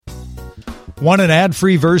Want an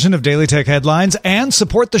ad-free version of Daily Tech Headlines and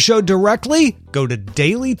support the show directly? Go to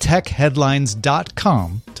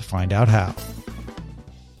dailytechheadlines.com to find out how.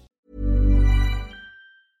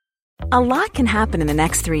 A lot can happen in the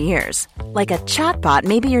next 3 years. Like a chatbot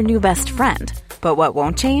may be your new best friend. But what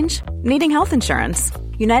won't change? Needing health insurance.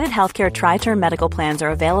 United Healthcare Tri-Term Medical Plans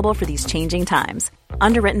are available for these changing times.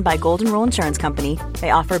 Underwritten by Golden Rule Insurance Company,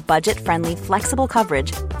 they offer budget-friendly, flexible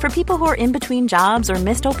coverage for people who are in between jobs or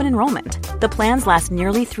missed open enrollment. The plans last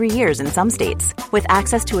nearly 3 years in some states, with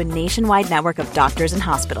access to a nationwide network of doctors and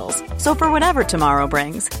hospitals. So for whatever tomorrow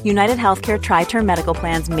brings, United Healthcare Tri-Term Medical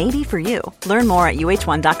Plans may be for you. Learn more at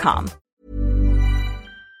uh1.com.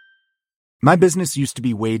 My business used to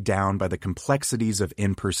be weighed down by the complexities of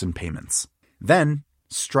in-person payments. Then,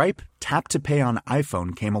 Stripe Tap to Pay on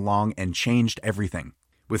iPhone came along and changed everything.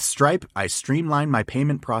 With Stripe, I streamlined my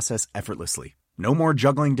payment process effortlessly. No more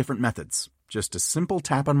juggling different methods. Just a simple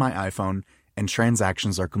tap on my iPhone and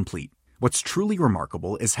transactions are complete. What's truly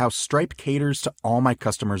remarkable is how Stripe caters to all my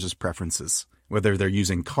customers' preferences. Whether they're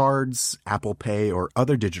using cards, Apple Pay, or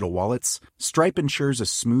other digital wallets, Stripe ensures a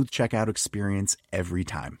smooth checkout experience every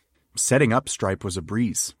time. Setting up Stripe was a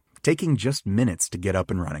breeze, taking just minutes to get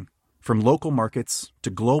up and running. From local markets to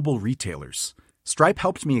global retailers, Stripe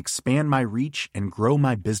helped me expand my reach and grow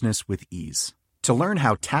my business with ease. To learn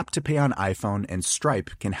how Tap to Pay on iPhone and Stripe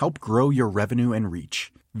can help grow your revenue and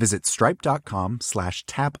reach, visit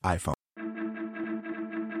stripe.com/tapiphone.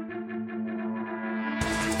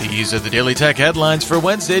 These are the Daily Tech Headlines for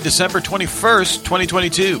Wednesday, December 21st,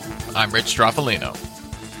 2022. I'm Rich Stroffolino.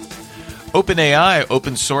 OpenAI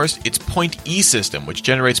open-sourced its Point-E system, which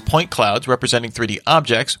generates point clouds representing 3D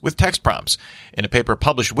objects with text prompts. In a paper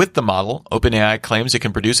published with the model, OpenAI claims it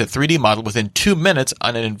can produce a 3D model within 2 minutes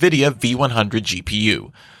on an NVIDIA V100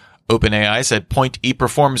 GPU. OpenAI said Point-E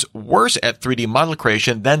performs worse at 3D model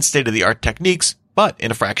creation than state-of-the-art techniques, but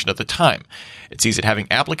in a fraction of the time. It sees it having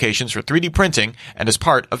applications for 3D printing and as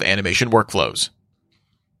part of animation workflows.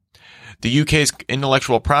 The UK's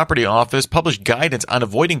Intellectual Property Office published guidance on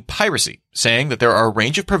avoiding piracy, saying that there are a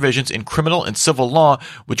range of provisions in criminal and civil law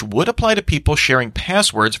which would apply to people sharing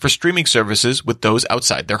passwords for streaming services with those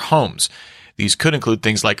outside their homes. These could include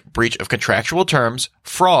things like breach of contractual terms,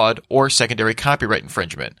 fraud, or secondary copyright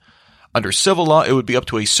infringement. Under civil law, it would be up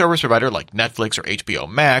to a service provider like Netflix or HBO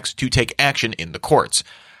Max to take action in the courts.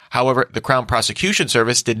 However, the Crown Prosecution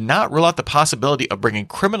Service did not rule out the possibility of bringing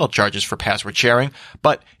criminal charges for password sharing,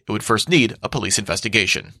 but it would first need a police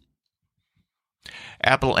investigation.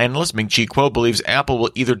 Apple analyst Ming-Chi Kuo believes Apple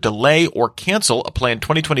will either delay or cancel a planned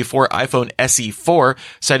 2024 iPhone SE 4,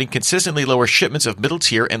 citing consistently lower shipments of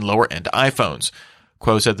middle-tier and lower-end iPhones.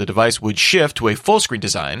 Kuo said the device would shift to a full-screen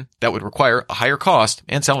design that would require a higher cost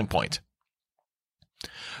and selling point.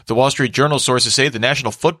 The Wall Street Journal sources say the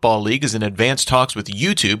National Football League is in advanced talks with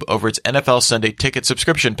YouTube over its NFL Sunday Ticket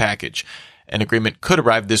subscription package. An agreement could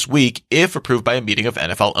arrive this week if approved by a meeting of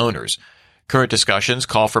NFL owners. Current discussions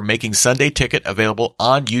call for making Sunday Ticket available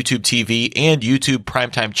on YouTube TV and YouTube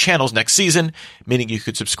primetime channels next season, meaning you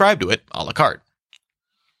could subscribe to it a la carte.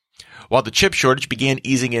 While the chip shortage began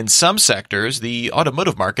easing in some sectors, the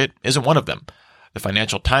automotive market isn't one of them. The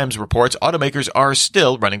Financial Times reports automakers are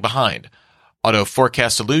still running behind. Auto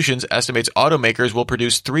Forecast Solutions estimates automakers will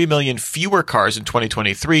produce 3 million fewer cars in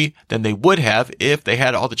 2023 than they would have if they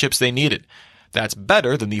had all the chips they needed. That's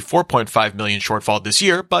better than the 4.5 million shortfall this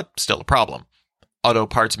year, but still a problem. Auto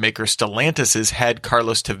parts maker Stellantis' head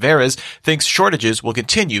Carlos Tavares thinks shortages will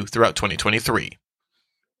continue throughout 2023.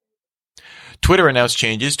 Twitter announced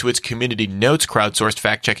changes to its Community Notes crowdsourced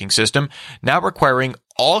fact-checking system, now requiring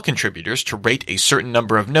all contributors to rate a certain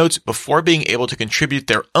number of notes before being able to contribute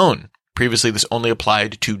their own. Previously, this only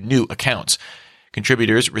applied to new accounts.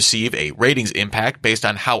 Contributors receive a ratings impact based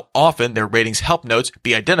on how often their ratings help notes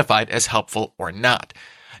be identified as helpful or not.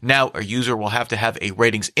 Now, a user will have to have a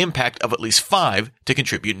ratings impact of at least 5 to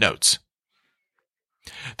contribute notes.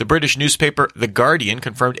 The British newspaper The Guardian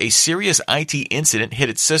confirmed a serious IT incident hit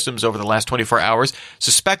its systems over the last 24 hours,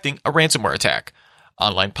 suspecting a ransomware attack.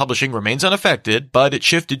 Online publishing remains unaffected, but it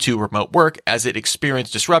shifted to remote work as it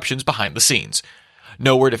experienced disruptions behind the scenes.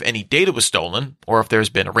 No word if any data was stolen or if there's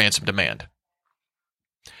been a ransom demand.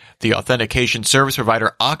 The authentication service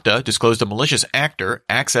provider Okta disclosed a malicious actor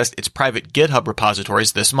accessed its private GitHub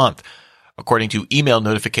repositories this month. According to email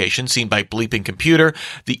notifications seen by Bleeping Computer,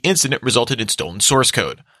 the incident resulted in stolen source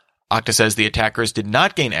code. Okta says the attackers did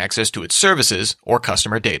not gain access to its services or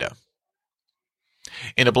customer data.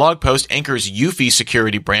 In a blog post, Anker's Eufy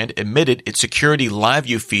security brand admitted its Security Live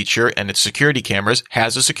View feature and its security cameras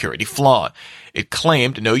has a security flaw. It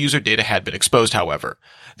claimed no user data had been exposed, however.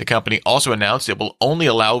 The company also announced it will only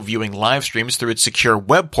allow viewing live streams through its secure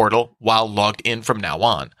web portal while logged in from now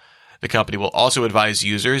on. The company will also advise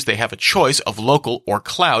users they have a choice of local or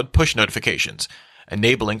cloud push notifications.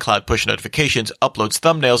 Enabling cloud push notifications uploads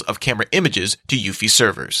thumbnails of camera images to Eufy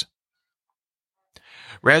servers.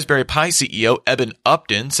 Raspberry Pi CEO Eben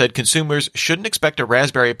Upton said consumers shouldn't expect a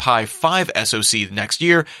Raspberry Pi 5 SoC next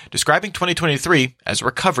year, describing 2023 as a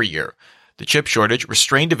recovery year. The chip shortage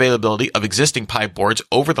restrained availability of existing Pi boards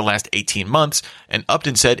over the last 18 months, and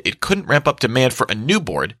Upton said it couldn't ramp up demand for a new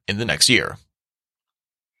board in the next year.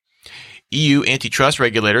 EU antitrust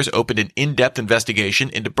regulators opened an in-depth investigation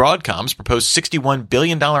into Broadcom's proposed $61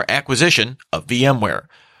 billion acquisition of VMware.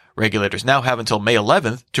 Regulators now have until May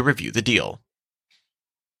 11th to review the deal.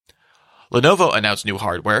 Lenovo announced new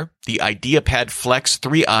hardware. The IdeaPad Flex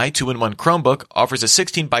 3i 2-in-1 Chromebook offers a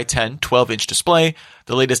 16x10 12-inch display,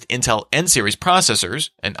 the latest Intel N-series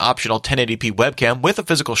processors, an optional 1080p webcam with a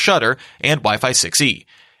physical shutter, and Wi-Fi 6E.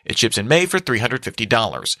 It ships in May for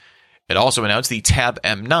 $350. It also announced the Tab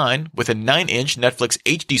M9 with a 9-inch Netflix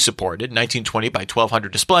HD-supported 1920x1200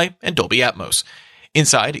 display and Dolby Atmos.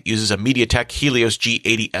 Inside, it uses a MediaTek Helios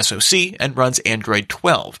G80 SoC and runs Android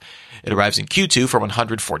 12. It arrives in Q2 for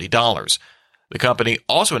 $140. The company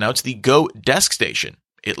also announced the Go Desk Station.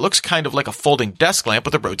 It looks kind of like a folding desk lamp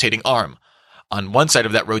with a rotating arm. On one side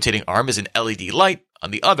of that rotating arm is an LED light,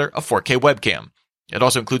 on the other a 4K webcam. It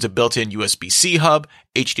also includes a built-in USB-C hub,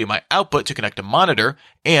 HDMI output to connect a monitor,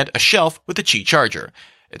 and a shelf with a Qi charger.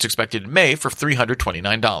 It's expected in May for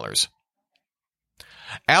 $329.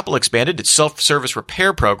 Apple expanded its self-service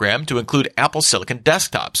repair program to include Apple Silicon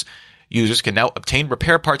desktops. Users can now obtain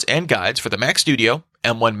repair parts and guides for the Mac Studio,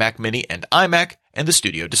 M1 Mac Mini and iMac, and the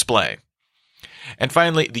Studio Display. And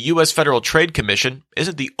finally, the U.S. Federal Trade Commission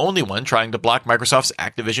isn't the only one trying to block Microsoft's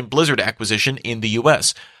Activision Blizzard acquisition in the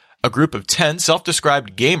U.S. A group of 10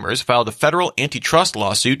 self-described gamers filed a federal antitrust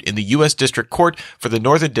lawsuit in the U.S. District Court for the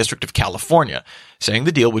Northern District of California, saying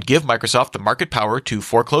the deal would give Microsoft the market power to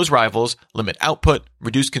foreclose rivals, limit output,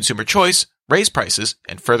 reduce consumer choice, raise prices,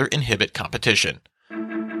 and further inhibit competition.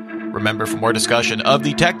 Remember, for more discussion of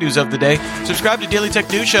the tech news of the day, subscribe to Daily Tech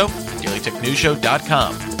News Show at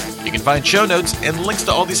dailytechnewsshow.com. You can find show notes and links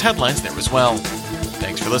to all these headlines there as well.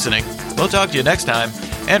 Thanks for listening. We'll talk to you next time.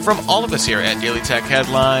 And from all of us here at Daily Tech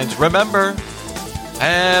Headlines, remember,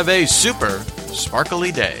 have a super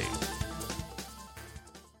sparkly day.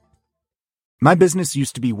 My business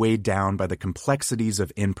used to be weighed down by the complexities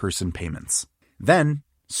of in-person payments. Then,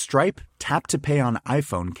 Stripe Tap to Pay on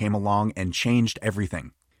iPhone came along and changed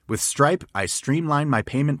everything. With Stripe, I streamlined my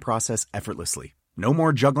payment process effortlessly. No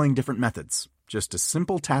more juggling different methods. Just a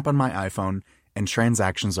simple tap on my iPhone and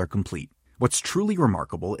transactions are complete. What's truly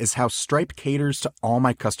remarkable is how Stripe caters to all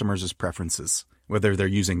my customers' preferences. Whether they're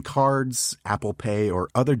using cards, Apple Pay, or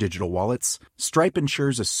other digital wallets, Stripe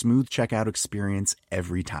ensures a smooth checkout experience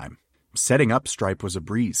every time. Setting up Stripe was a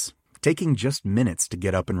breeze, taking just minutes to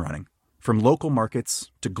get up and running. From local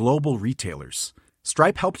markets to global retailers,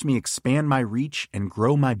 Stripe helped me expand my reach and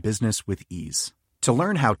grow my business with ease. To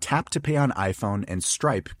learn how Tap to Pay on iPhone and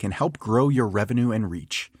Stripe can help grow your revenue and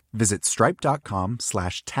reach, visit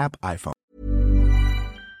stripe.com/tapiphone.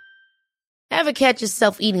 Ever catch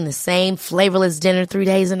yourself eating the same flavorless dinner 3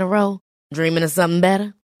 days in a row? Dreaming of something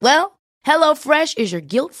better? Well, HelloFresh is your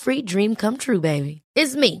guilt-free dream come true, baby.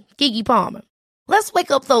 It's me, Keke Palmer. Let's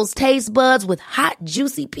wake up those taste buds with hot,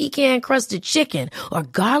 juicy pecan-crusted chicken or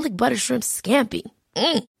garlic butter shrimp scampi.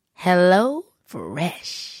 Hello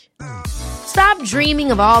Fresh. Stop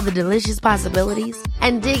dreaming of all the delicious possibilities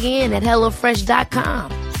and dig in at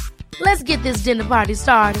HelloFresh.com. Let's get this dinner party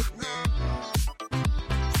started.